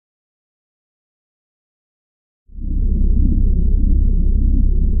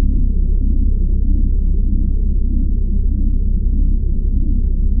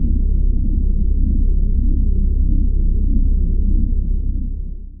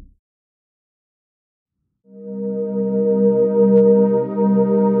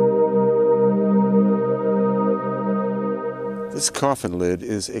This coffin lid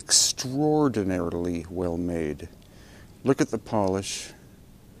is extraordinarily well made. Look at the polish,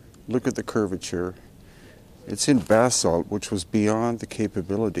 look at the curvature. It's in basalt, which was beyond the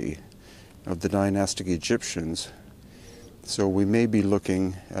capability of the dynastic Egyptians. So we may be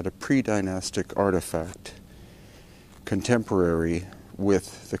looking at a pre-dynastic artifact, contemporary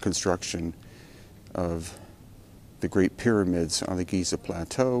with the construction of the Great Pyramids on the Giza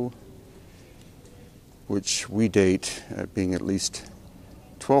Plateau, which we date at being at least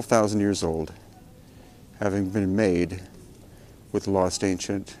 12,000 years old, having been made with lost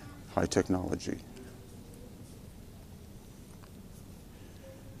ancient high technology.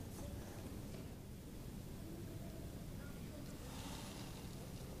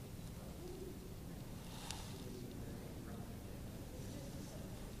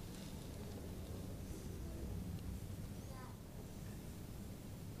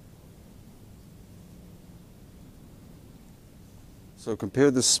 So compare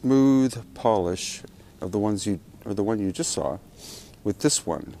the smooth polish of the one you just saw with this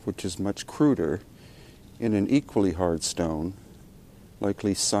one, which is much cruder in an equally hard stone,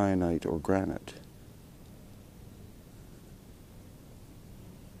 likely syenite or granite.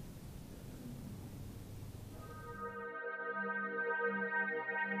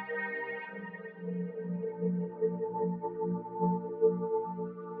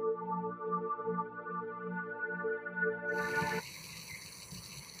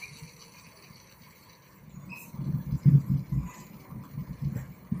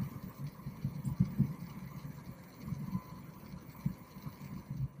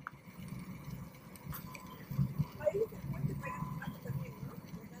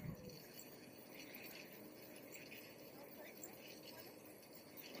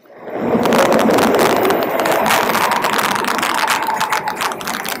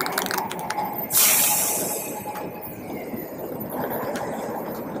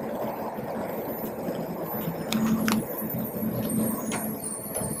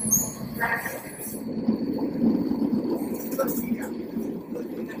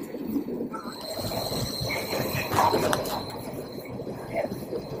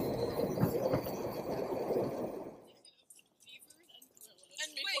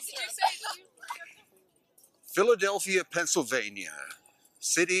 Philadelphia, Pennsylvania,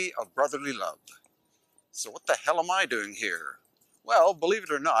 city of brotherly love. So what the hell am I doing here? Well, believe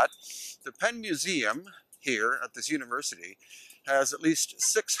it or not, the Penn Museum here at this university has at least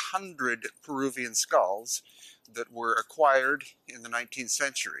 600 Peruvian skulls that were acquired in the 19th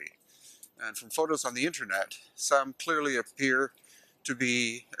century. And from photos on the internet, some clearly appear to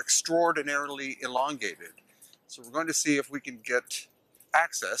be extraordinarily elongated. So we're going to see if we can get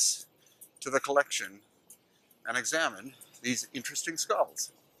access to the collection and examine these interesting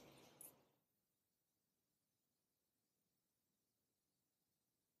skulls.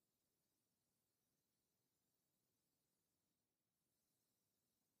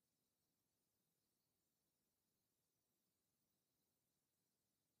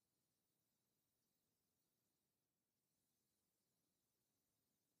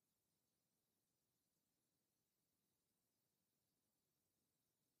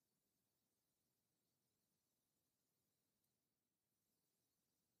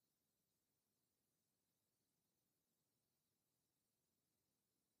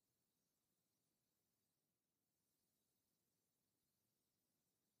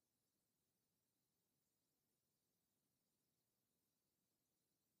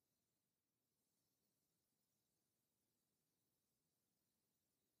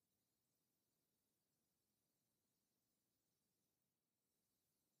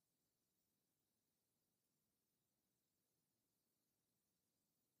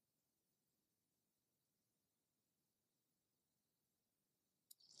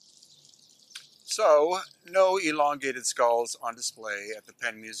 So, no elongated skulls on display at the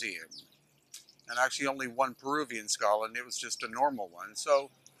Penn Museum. And actually only one Peruvian skull, and it was just a normal one.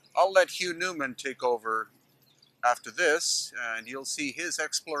 So I'll let Hugh Newman take over after this, and you'll see his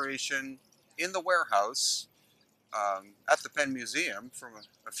exploration in the warehouse at the Penn Museum from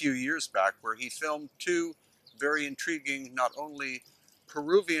a few years back, where he filmed two very intriguing, not only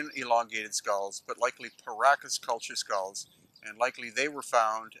Peruvian elongated skulls, but likely Paracas culture skulls, and likely they were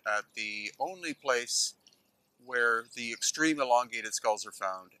found at the only place where the extreme elongated skulls are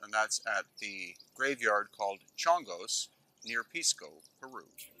found, and that's at the graveyard called Chongos near Pisco, Peru.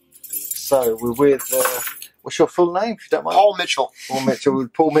 So we're with, what's your full name, if you don't mind? Paul Mitchell. Paul Mitchell.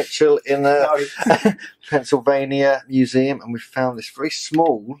 With Paul Mitchell in the Pennsylvania Museum, and we found this very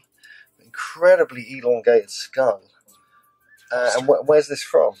small, incredibly elongated skull. And where's this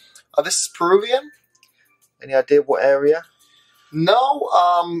from? This is Peruvian. Any idea what area? No.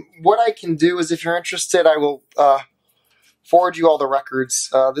 What I can do is, if you're interested, I will forward you all the records.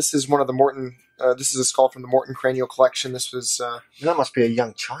 This is one of the Morton. This is a skull from the Morton Cranial Collection. This was. That must be a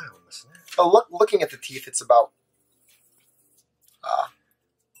young child, isn't it? Oh, looking at the teeth, it's about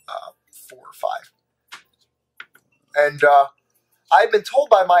 4 or 5. And I've been told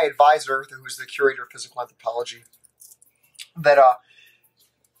by my advisor, who's the curator of physical anthropology, that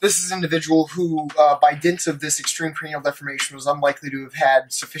this is an individual who, by dint of this extreme cranial deformation, was unlikely to have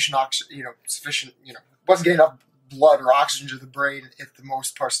had sufficient wasn't getting enough blood or oxygen to the brain at the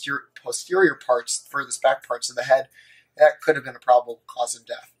most posterior parts, furthest back parts of the head. That could have been a probable cause of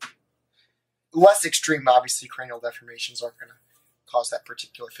death. Less extreme, obviously, cranial deformations aren't going to cause that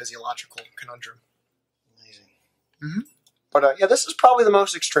particular physiological conundrum. Amazing. Mm-hmm. But yeah, this is probably the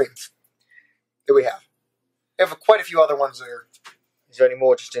most extreme that we have. We have quite a few other ones there. Is there any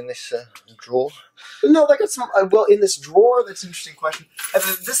more just in this drawer? No, I got some. Well, in this drawer, that's an interesting question.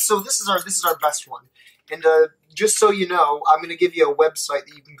 This is our best one. And just so you know, I'm going to give you a website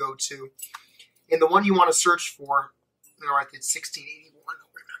that you can go to. And the one you want to search for, all right, it's 1681.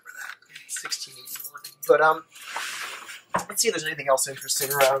 I'll remember that. 1681. But let's see if there's anything else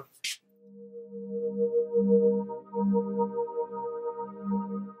interesting around.